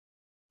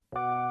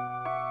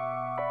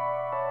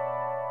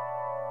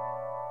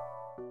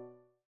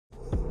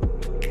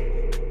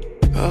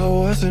I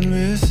wasn't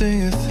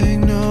missing a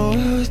thing, no,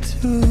 I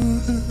do.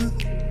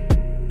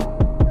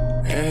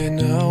 And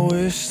I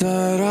wish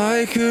that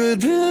I could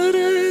build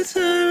a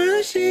time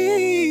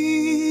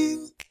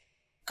machine,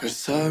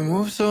 'cause time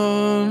moves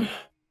on,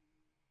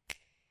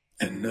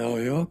 and now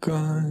you're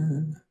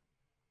gone.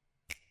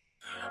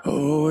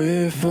 Oh,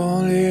 if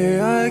only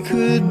I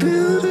could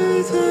build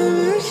a time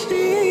machine,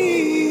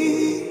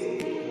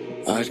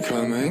 I'd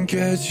come and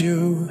get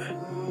you.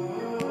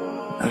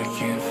 I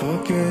can't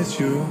forget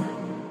you.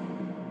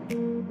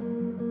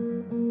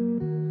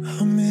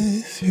 I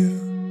miss you,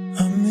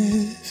 I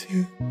miss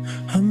you,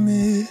 I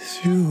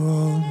miss you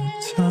all the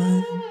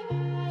time.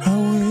 I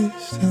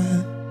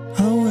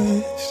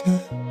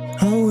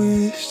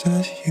wish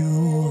that you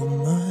were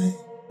mine.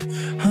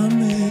 I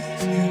miss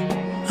you,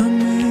 I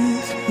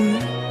miss you,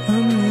 I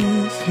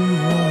miss you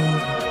all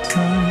the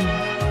time.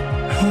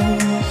 I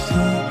wish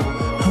that you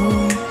were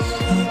mine.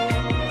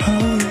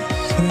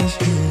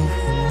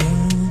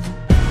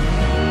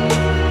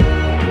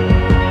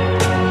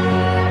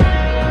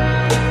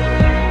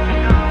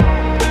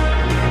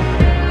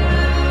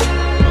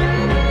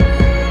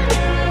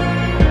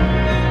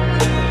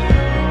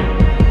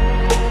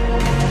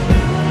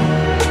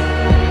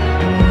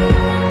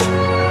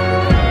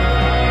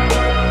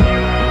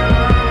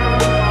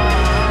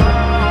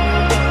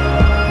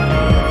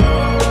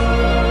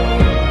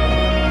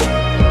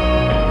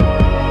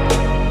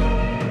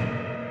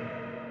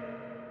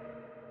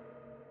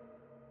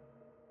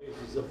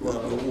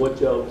 What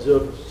you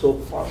observed so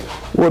far?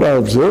 What I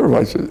observe,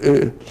 I said,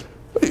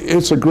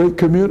 it's a great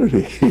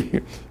community.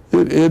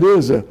 It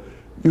is.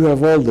 You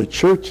have all the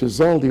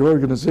churches, all the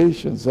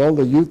organizations, all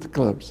the youth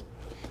clubs.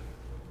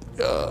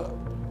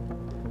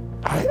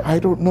 I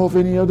don't know if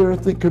any other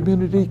ethnic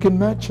community can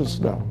match us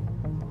now.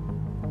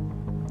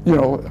 You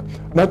know,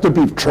 not to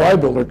be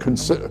tribal or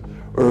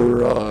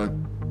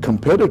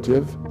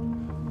competitive,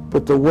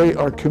 but the way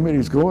our community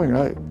is going,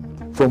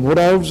 from what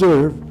I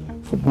observed,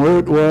 from where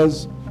it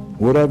was,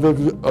 what I've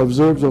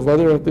observed of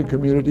other ethnic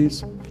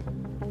communities,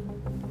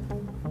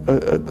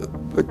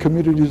 the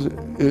community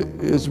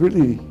is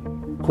really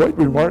quite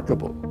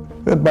remarkable.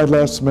 And my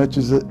last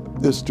message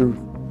is to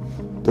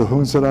the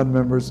Hunsaran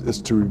members is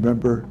to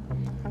remember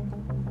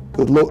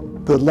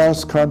the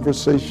last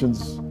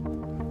conversations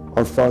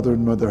our father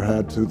and mother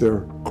had through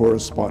their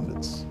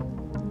correspondence.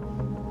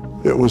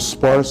 It was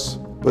sparse,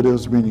 but it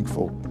was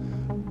meaningful,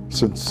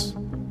 since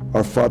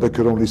our father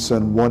could only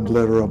send one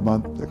letter a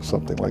month or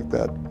something like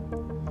that.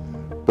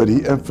 But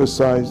he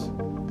emphasized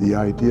the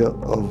idea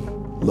of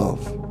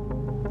love.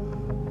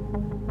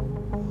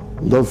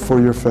 Love for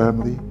your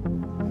family,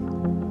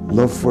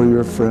 love for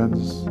your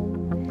friends,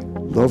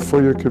 love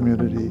for your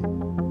community,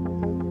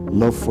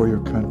 love for your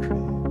country.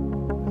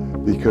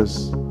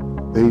 Because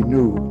they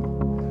knew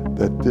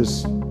that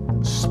this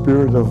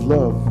spirit of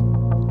love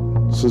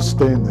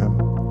sustained them,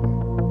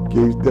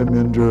 gave them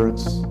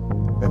endurance,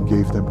 and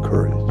gave them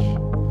courage.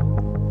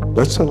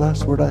 That's the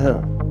last word I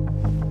have.